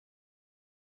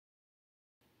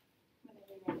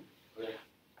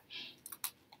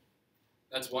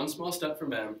That's one small step for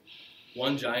man,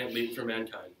 one giant leap for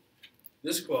mankind.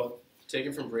 This quote,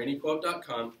 taken from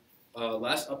brainyquote.com,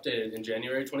 last updated in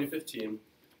January 2015,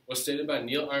 was stated by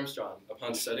Neil Armstrong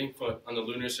upon setting foot on the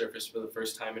lunar surface for the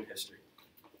first time in history.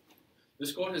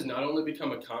 This quote has not only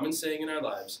become a common saying in our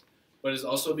lives, but has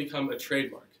also become a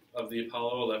trademark of the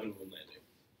Apollo 11 moon landing.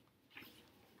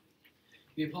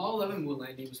 The Apollo 11 moon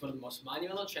landing was one of the most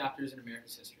monumental chapters in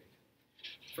America's history.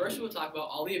 First, we will talk about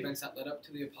all the events that led up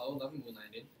to the Apollo 11 moon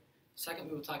landing. Second,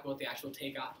 we will talk about the actual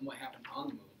takeoff and what happened on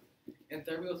the moon. And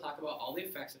third, we will talk about all the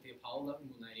effects that the Apollo 11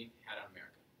 moon landing had on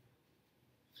America.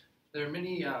 There are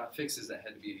many fixes that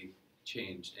had to be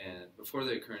changed before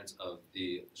the occurrence of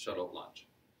the shuttle launch.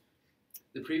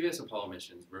 The previous Apollo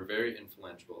missions were very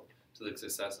influential to the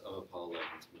success of Apollo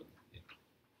 11's moon landing.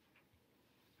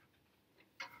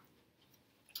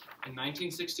 In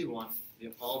 1961, the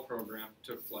Apollo program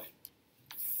took flight.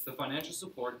 The financial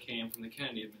support came from the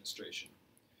Kennedy administration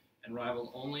and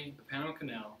rivaled only the Panama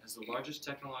Canal as the largest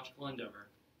technological endeavor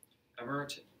ever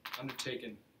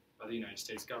undertaken by the United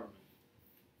States government.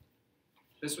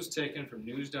 This was taken from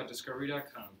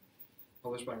news.discovery.com,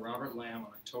 published by Robert Lamb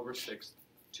on October 6,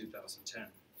 2010.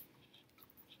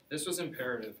 This was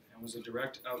imperative and was a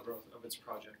direct outgrowth of its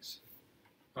projects.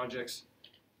 Projects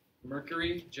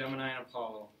Mercury, Gemini, and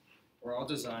Apollo were all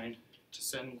designed to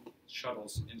send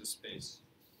shuttles into space.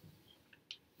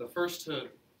 The first to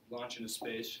launch into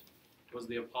space was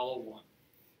the Apollo 1,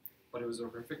 but it was a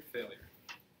horrific failure.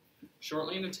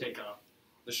 Shortly into takeoff,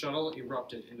 the shuttle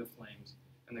erupted into flames,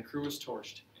 and the crew was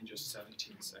torched in just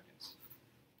 17 seconds.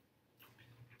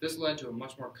 This led to a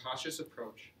much more cautious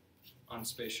approach on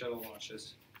space shuttle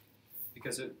launches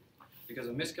because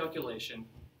a miscalculation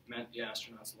meant the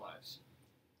astronauts' lives.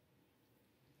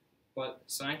 But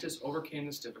scientists overcame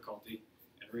this difficulty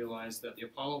and realized that the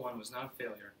Apollo 1 was not a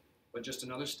failure, but just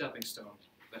another stepping stone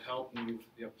that helped move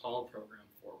the Apollo program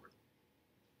forward.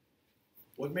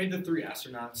 What made the three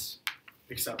astronauts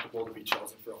acceptable to be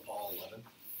chosen for Apollo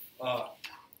 11?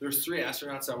 There's three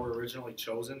astronauts that were originally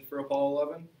chosen for Apollo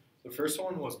 11. The first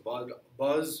one was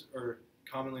Buzz, or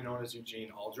commonly known as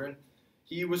Eugene Aldrin.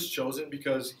 He was chosen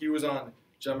because he was on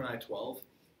Gemini 12,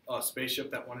 a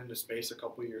spaceship that went into space a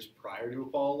couple years prior to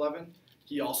Apollo 11.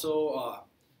 He also,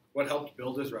 what helped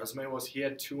build his resume was he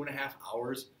had 2.5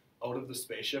 hours out of the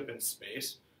spaceship in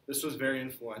space. This was very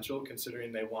influential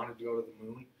considering they wanted to go to the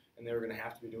moon and they were going to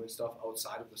have to be doing stuff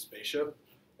outside of the spaceship.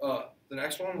 The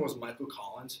next one was Michael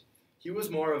Collins. He was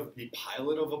more of the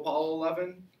pilot of Apollo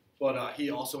 11, but he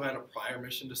also had a prior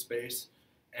mission to space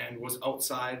and was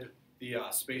outside the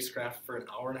spacecraft for an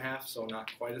hour and a half, so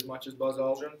not quite as much as Buzz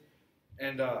Aldrin.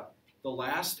 And the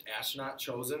last astronaut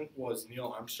chosen was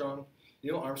Neil Armstrong.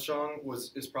 Neil Armstrong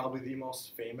is probably the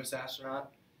most famous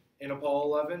astronaut in Apollo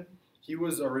 11. He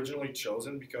was originally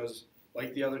chosen because,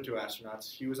 like the other two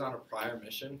astronauts, he was on a prior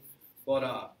mission.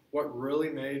 But what really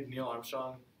made Neil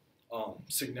Armstrong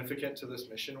significant to this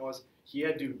mission was he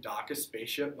had to dock a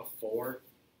spaceship before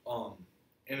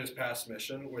in his past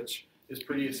mission, which is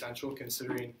pretty essential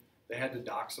considering they had to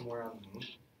dock somewhere on the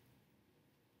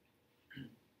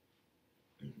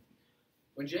moon.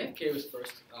 When JFK was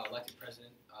first elected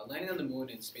president, landing on the moon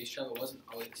and space travel wasn't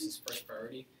always his first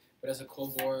priority, but as the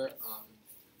Cold War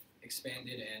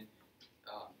expanded and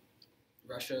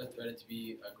Russia threatened to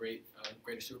be a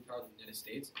greater superpower than the United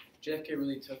States, JFK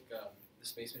really took the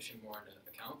space mission more into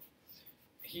account.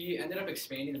 He ended up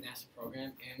expanding the NASA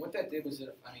program, and what that did was,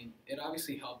 it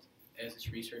obviously helped as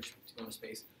its research to go into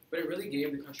space, but it really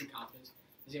gave the country confidence.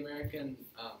 As the American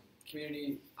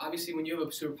community, obviously when you have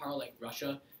a superpower like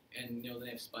Russia, and they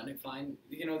have Sputnik flying,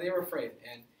 they were afraid,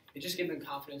 and it just gave them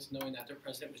confidence knowing that their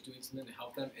president was doing something to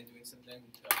help them and doing something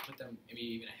to put them maybe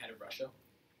even ahead of Russia.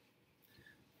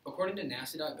 According to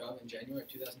NASA.gov in January of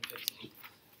 2015,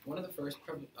 one of the first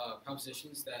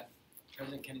propositions that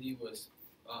President Kennedy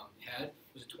had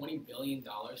was $20 billion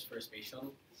for a space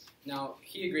shuttle. Now,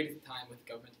 he agreed at the time with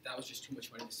the government that was just too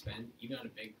much money to spend, even on a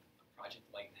big project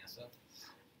like NASA.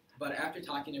 But after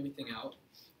talking everything out,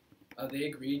 they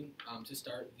agreed to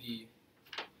start the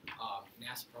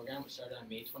NASA program, which started on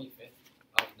May 25th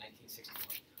of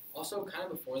 1961. Also, kind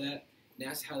of before that,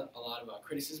 NASA had a lot of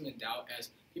criticism and doubt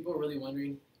as people were really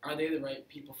wondering, are they the right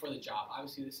people for the job?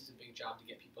 Obviously, this is a big job to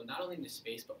get people not only into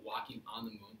space, but walking on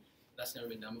the moon. That's never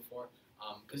been done before,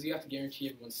 because you have to guarantee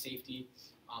everyone's safety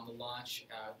on the launch,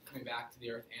 coming back to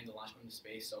the Earth, and the launch going to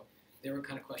space. So they were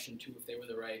kind of questioned, too, if they were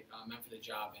the right men for the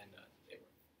job, and they were.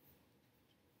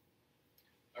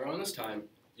 Around this time,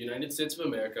 the United States of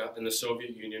America and the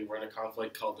Soviet Union were in a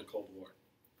conflict called the Cold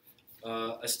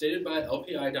War. As stated by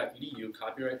LPI.edu,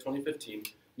 copyright 2015,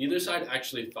 neither side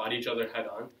actually fought each other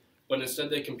head-on, but instead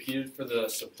they competed for the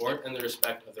support and the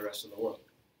respect of the rest of the world.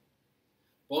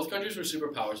 Both countries were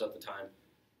superpowers at the time,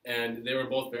 and they were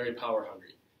both very power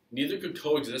hungry. Neither could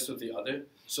coexist with the other,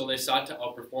 so they sought to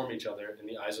outperform each other in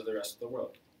the eyes of the rest of the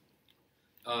world.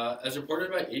 As reported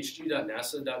by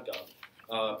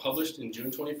hg.nasa.gov, published in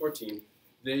June 2014,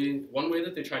 one way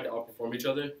that they tried to outperform each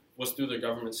other was through their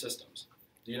government systems.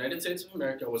 The United States of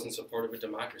America was in support of a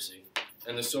democracy,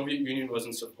 and the Soviet Union was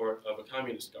in support of a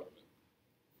communist government.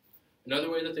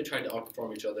 Another way that they tried to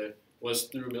outperform each other was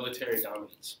through military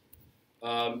dominance.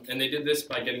 And they did this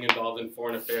by getting involved in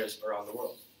foreign affairs around the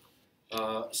world.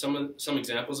 Some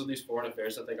examples of these foreign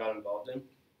affairs that they got involved in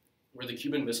were the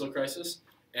Cuban Missile Crisis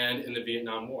and in the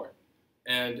Vietnam War.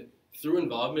 And through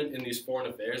involvement in these foreign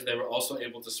affairs, they were also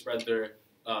able to spread their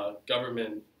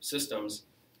government systems.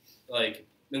 Like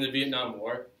in the Vietnam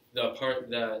War, the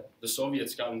part that the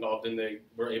Soviets got involved in, they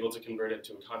were able to convert it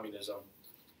to a communism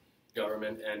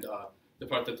government, and the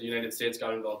part that the United States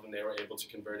got involved in, they were able to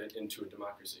convert it into a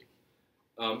democracy.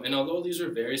 And although these are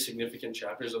very significant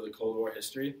chapters of the Cold War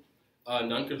history,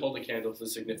 none could hold a candle to the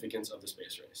significance of the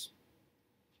space race.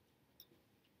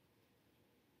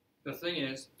 The thing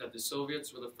is that the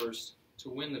Soviets were the first to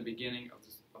win the beginning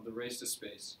of the race to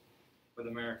space with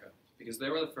America, because they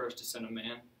were the first to send a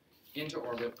man into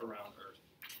orbit around Earth.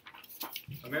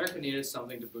 America needed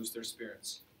something to boost their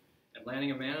spirits, and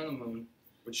landing a man on the moon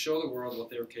would show the world what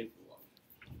they were capable of.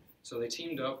 So they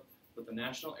teamed up with the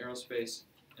National Aeronautics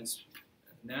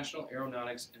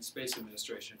and Space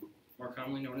Administration, more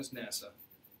commonly known as NASA,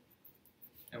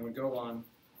 and would go on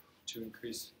to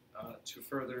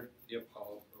further the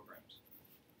Apollo programs.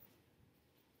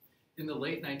 In the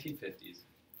late 1950s,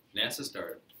 NASA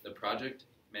started the Project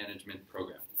Management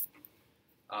Program.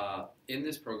 In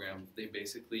this program, they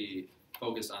basically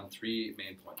focused on three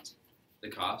main points: the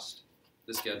cost,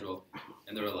 the schedule,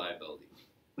 and the reliability.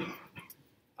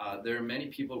 There are many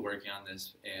people working on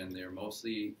this, and they're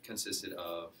mostly consisted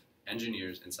of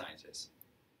engineers and scientists.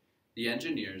 The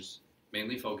engineers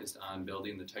mainly focused on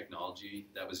building the technology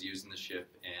that was used in the ship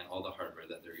and all the hardware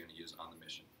that they're going to use on the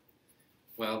mission,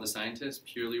 while the scientists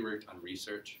purely worked on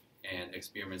research and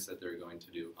experiments that they're going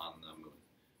to do on the moon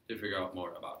to figure out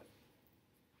more about it.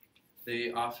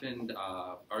 They often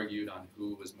argued on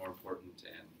who was more important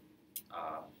and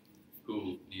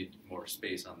who needed more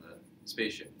space on the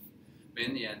spaceship. But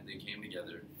in the end, they came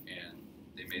together and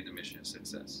they made the mission a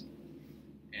success.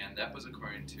 And that was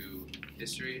according to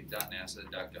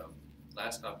history.nasa.gov,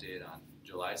 last updated on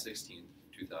July 16th,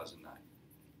 2009.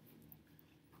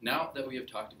 Now that we have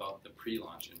talked about the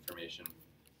pre-launch information,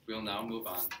 we will now move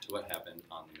on to what happened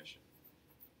on the mission.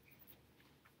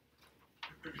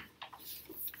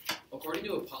 According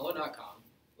to Apollo.com,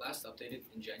 last updated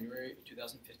in January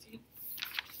 2015,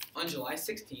 on July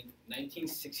 16,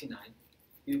 1969,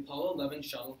 the Apollo 11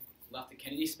 shuttle left the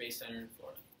Kennedy Space Center in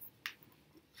Florida.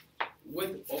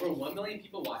 With over 1 million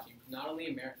people watching, not only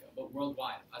in America, but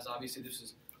worldwide, as obviously this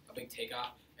was a big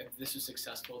takeoff. If this was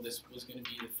successful, this was going to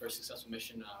be the first successful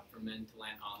mission for men to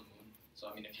land on the moon. So,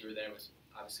 I mean, if you were there, it was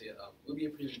obviously it would be a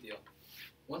pretty big deal.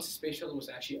 Once the space shuttle was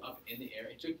actually up in the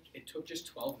air, it took just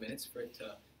 12 minutes for it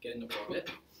to get into orbit.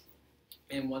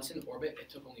 And once in orbit, it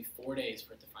took only 4 days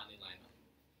for it to finally land on.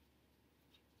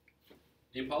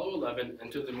 The Apollo 11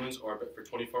 entered the moon's orbit for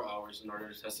 24 hours in order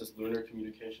to test its lunar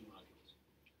communication modules.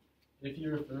 If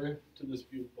you refer to this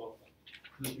beautiful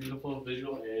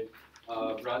visual aid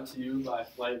brought to you by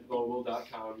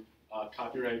FlightGlobal.com,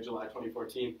 copyright July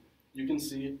 2014, you can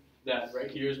see that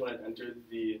right here is when it entered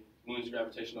the moon's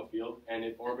gravitational field, and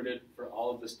it orbited for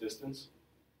all of this distance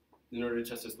in order to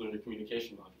test its lunar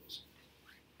communication modules.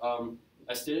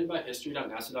 As stated by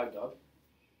history.nasa.gov,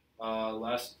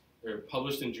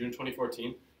 published in June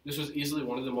 2014, this was easily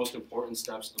one of the most important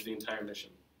steps of the entire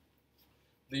mission.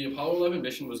 The Apollo 11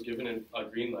 mission was given a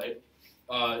green light,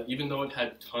 even though it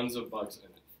had tons of bugs in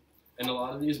it. And a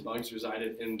lot of these bugs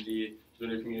resided in the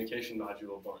lunar communication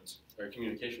module boards, or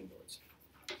communication boards.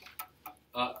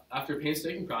 After a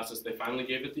painstaking process, they finally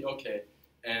gave it the okay,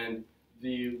 and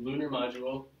the lunar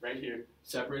module, right here,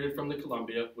 separated from the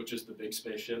Columbia, which is the big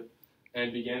spaceship,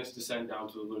 and began its descent down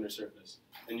to the lunar surface.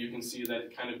 And you can see that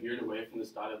it kind of veered away from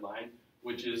this dotted line,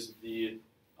 which is the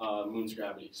moon's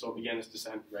gravity. So it began its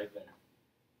descent right there.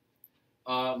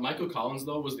 Michael Collins,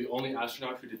 though, was the only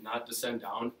astronaut who did not descend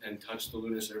down and touch the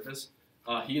lunar surface.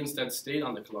 He instead stayed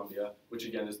on the Columbia, which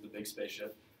again is the big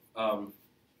spaceship,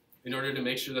 in order to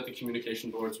make sure that the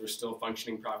communication boards were still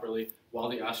functioning properly while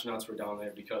the astronauts were down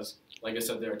there because, like I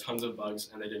said, there are tons of bugs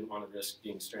and they didn't want to risk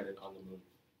being stranded on the moon.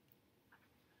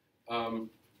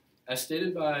 As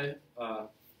stated by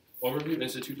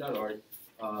overviewinstitute.org,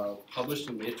 published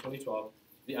in May 2012,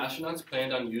 the astronauts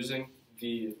planned on using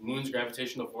the moon's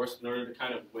gravitational force in order to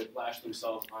kind of whiplash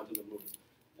themselves onto the moon.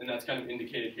 And that's kind of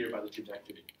indicated here by the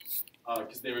trajectory,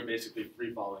 because they were basically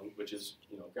free falling, which is,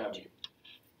 gravity.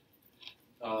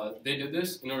 They did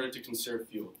this in order to conserve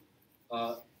fuel.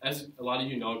 As a lot of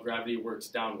you know, gravity works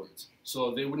downwards.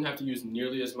 So they wouldn't have to use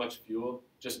nearly as much fuel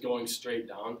just going straight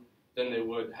down than they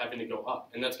would having to go up.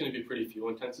 And that's going to be pretty fuel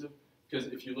intensive, because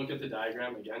if you look at the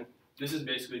diagram again, this is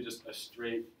basically just a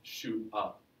straight shoot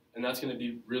up. And that's going to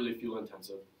be really fuel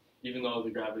intensive, even though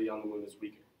the gravity on the moon is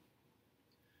weaker.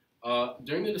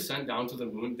 During the descent down to the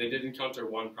moon, they did encounter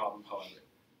one problem, however.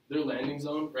 Their landing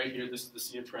zone, right here, this is the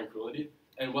Sea of Tranquility,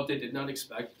 and what they did not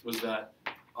expect was that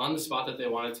on the spot that they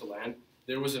wanted to land,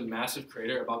 there was a massive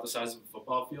crater about the size of a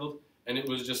football field, and it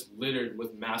was just littered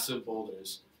with massive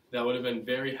boulders that would have been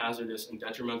very hazardous and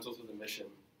detrimental to the mission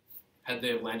had they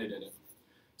have landed in it.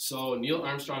 So Neil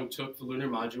Armstrong took the lunar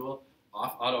module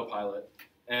off autopilot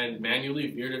and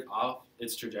manually veered it off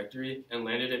its trajectory and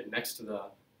landed it next to the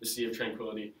Sea of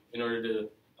Tranquility in order to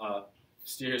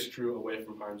steer his crew away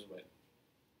from harm's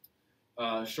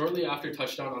way. Shortly after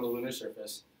touchdown on the lunar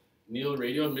surface, Neil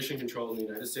radioed Mission Control in the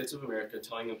United States of America,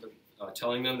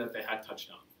 telling them that they had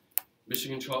touchdown.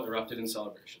 Mission Control erupted in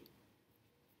celebration.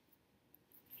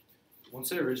 Once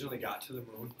they originally got to the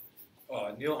moon,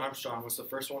 Neil Armstrong was the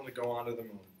first one to go onto the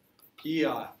moon. He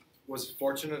was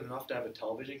fortunate enough to have a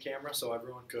television camera so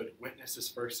everyone could witness his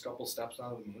first couple steps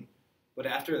onto the moon. But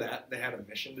after that, they had a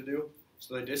mission to do,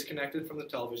 so they disconnected from the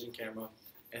television camera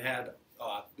and had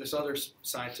this other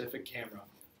scientific camera.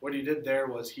 What he did there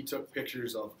was he took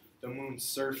pictures of the moon's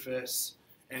surface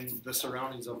and the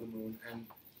surroundings of the moon, and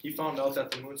he found out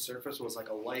that the moon's surface was like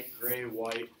a light gray,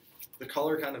 white. The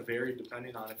color kind of varied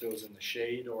depending on if it was in the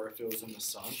shade or if it was in the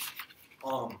sun.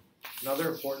 Another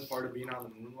important part of being on the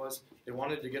moon was they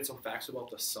wanted to get some facts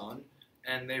about the sun,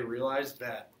 and they realized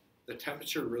that the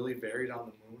temperature really varied on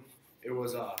the moon. It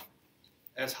was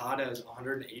as hot as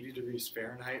 180 degrees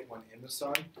Fahrenheit when in the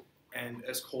sun, and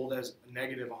as cold as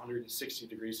negative 160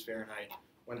 degrees Fahrenheit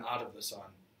when out of the sun.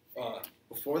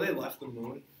 Before they left the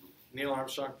moon, Neil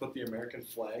Armstrong put the American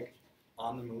flag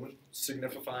on the moon.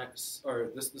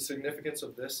 The significance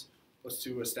of this was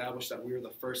to establish that we were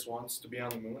the first ones to be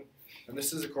on the moon. And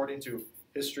this is according to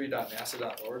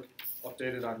history.nasa.org,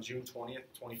 updated on June 20th,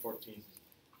 2014.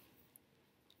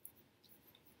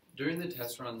 During the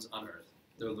test runs on Earth,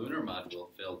 the lunar module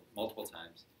failed multiple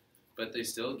times, but they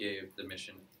still gave the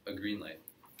mission a green light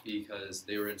because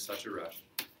they were in such a rush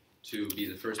to be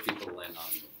the first people to land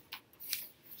on the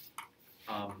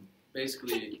moon.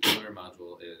 Basically, the lunar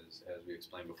module is, as we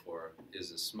explained before,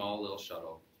 is a small little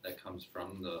shuttle that comes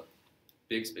from the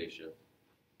big spaceship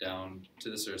down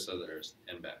to the surface of the Earth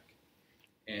and back.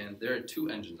 And there are two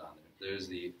engines on there. There's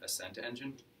the ascent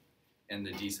engine and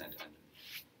the descent engine.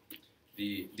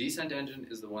 The descent engine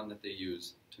is the one that they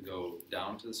use to go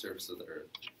down to the surface of the Earth,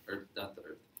 or not the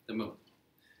Earth, the moon.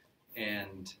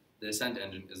 And the ascent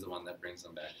engine is the one that brings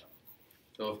them back up.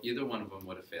 So if either one of them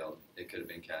would have failed, it could have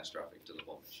been catastrophic to the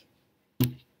whole mission.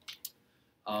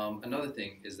 Another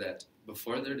thing is that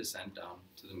before their descent down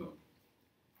to the moon,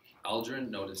 Aldrin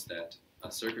noticed that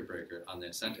a circuit breaker on the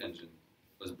ascent engine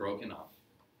was broken off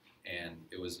and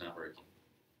it was not working.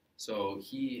 So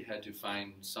he had to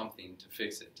find something to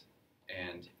fix it.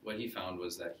 And what he found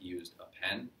was that he used a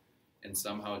pen and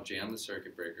somehow jammed the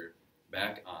circuit breaker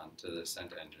back onto the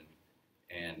ascent engine,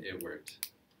 and it worked.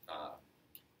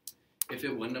 If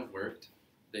it wouldn't have worked,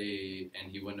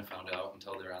 he wouldn't have found out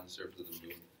until they were on the surface of the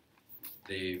moon,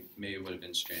 they would have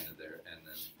been stranded there, and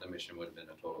then the mission would have been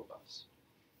a total bust.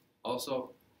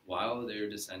 Also, while they were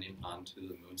descending onto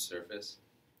the moon's surface,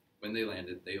 when they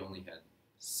landed, they only had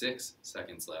 6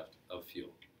 seconds left of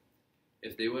fuel.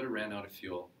 If they would have ran out of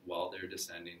fuel while they were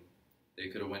descending, they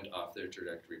could have went off their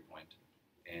trajectory point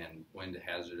and went to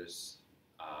hazardous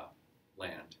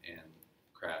land and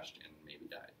crashed and maybe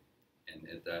died. And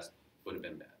that would have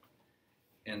been bad.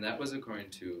 And that was according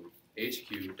to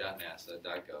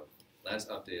hq.nasa.gov, last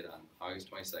updated on August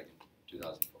 22nd,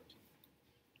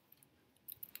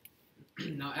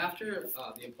 2014. Now, after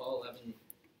the Apollo 11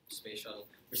 space shuttle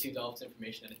received all its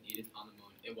information that it needed on the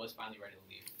moon, it was finally ready to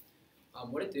leave.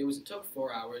 What it did was it took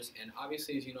 4 hours, and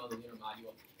obviously, as you know, the lunar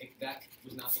module, that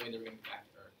was not the way they were going to get back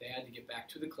to Earth. They had to get back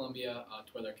to the Columbia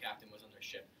to where their captain was on their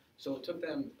ship. So it took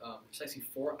them precisely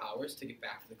 4 hours to get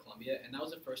back to the Columbia, and that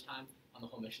was the first time on the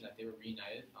whole mission that they were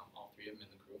reunited, all 3 of them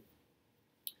in the crew.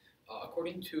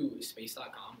 According to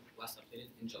Space.com, last updated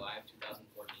in July of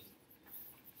 2014,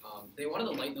 they wanted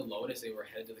to lighten the load as they were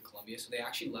headed to the Columbia, so they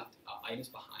actually left items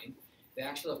behind. They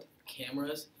actually left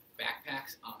cameras,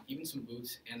 backpacks, even some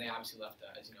boots, and they obviously left,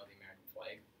 as you know, the American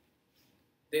flag.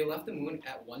 They left the moon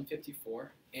at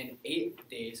 1:54, and 8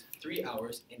 days, 3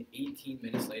 hours, and 18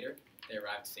 minutes later, they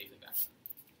arrived safely back.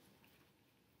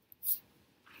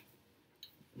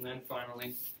 And then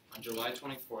finally, on July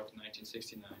 24th,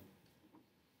 1969,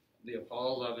 the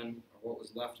Apollo 11, or what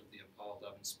was left of the Apollo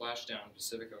 11, splashed down the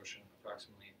Pacific Ocean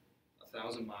approximately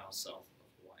 1,000 miles south of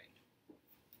Hawaii.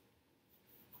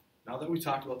 Now that we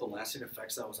talked about the lasting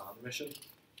effects that was on the mission,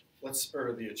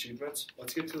 or the achievements,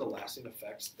 let's get to the lasting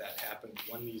effects that happened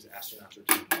when these astronauts were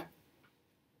taken.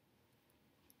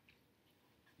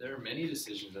 There are many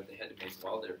decisions that they had to make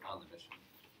while they're on the mission.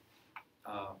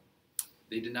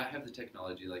 They did not have the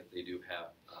technology like they do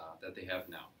have that they have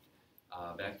now.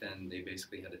 Back then, they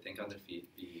basically had to think on their feet,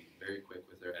 be very quick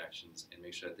with their actions, and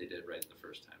make sure that they did it right the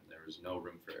first time. There was no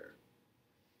room for error.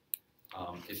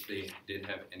 If they did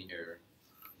have any error,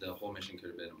 the whole mission could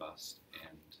have been a bust,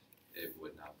 and it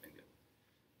would not have been good.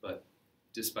 But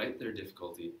despite their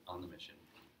difficulty on the mission,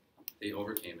 they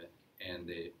overcame it, and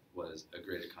it was a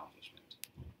great accomplishment.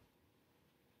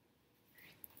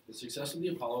 The success of the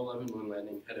Apollo 11 moon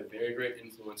landing had a very great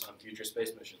influence on future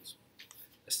space missions.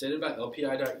 As stated by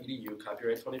LPI.edu,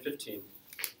 copyright 2015,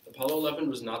 Apollo 11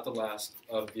 was not the last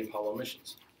of the Apollo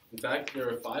missions. In fact, there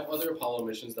are 5 other Apollo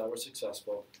missions that were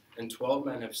successful, and 12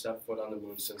 men have stepped foot on the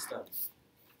moon since then.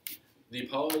 The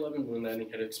Apollo 11 moon landing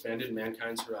had expanded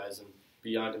mankind's horizon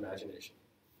beyond imagination.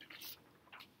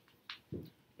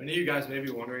 Many of you guys may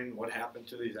be wondering what happened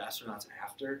to these astronauts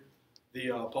after the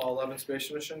Apollo 11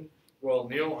 space mission. Well,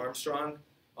 Neil Armstrong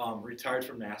retired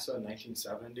from NASA in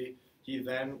 1970. He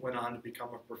then went on to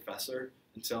become a professor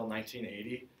until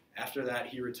 1980. After that,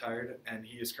 he retired, and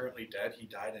he is currently dead. He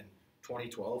died in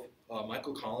 2012.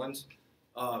 Michael Collins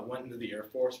went into the Air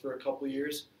Force for a couple of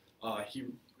years. He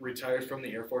retired from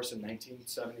the Air Force in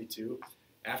 1972.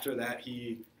 After that,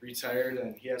 he retired,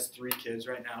 and he has 3 kids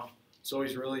right now. So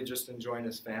he's really just enjoying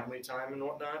his family time and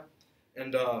whatnot.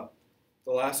 And the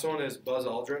last one is Buzz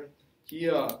Aldrin. He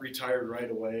retired right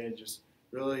away and just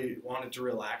really wanted to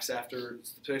relax after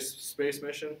the space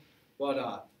mission.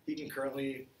 But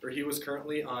he was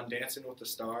currently on Dancing with the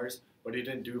Stars, but he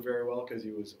didn't do very well because he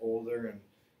was older and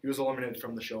he was eliminated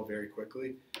from the show very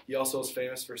quickly. He also is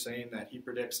famous for saying that he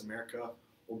predicts America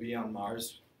will be on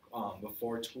Mars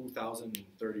before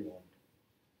 2031.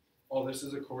 Oh, this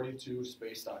is according to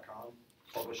space.com,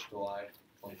 published July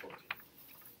 2014.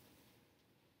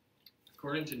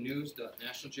 According to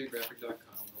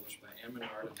news.nationalgeographic.com, published by Ann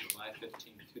Menard on July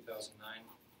 15, 2009,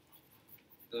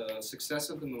 the success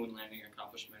of the moon landing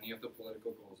accomplished many of the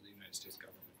political goals of the United States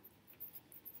government.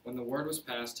 When the word was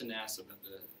passed to NASA that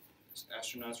the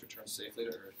astronauts returned safely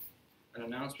to Earth, an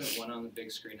announcement went on the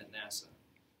big screen at NASA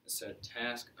that said,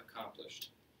 "Task accomplished,"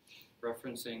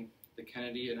 referencing the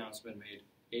Kennedy announcement made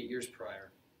 8 years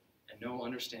prior, and no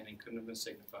understanding couldn't have been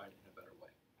signified in a better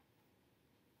way.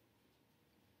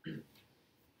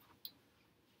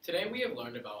 Today we have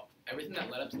learned about everything that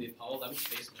led up to the Apollo 11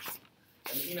 space mission,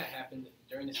 everything that happened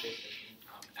during the space mission,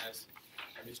 as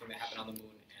everything that happened on the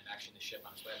moon and actually the ship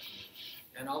on its way up to the moon,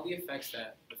 and all the effects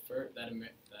that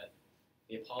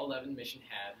the Apollo 11 mission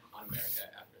had on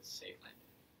America after its safe landing.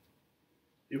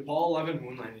 The Apollo 11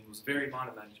 moon landing was very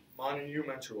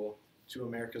monumental to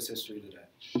America's history today.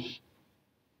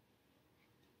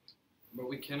 But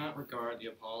we cannot regard the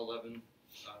Apollo 11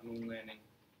 moon landing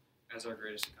as our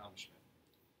greatest accomplishment.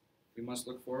 We must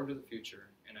look forward to the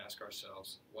future and ask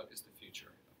ourselves, what is the future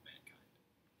of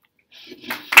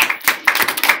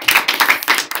mankind?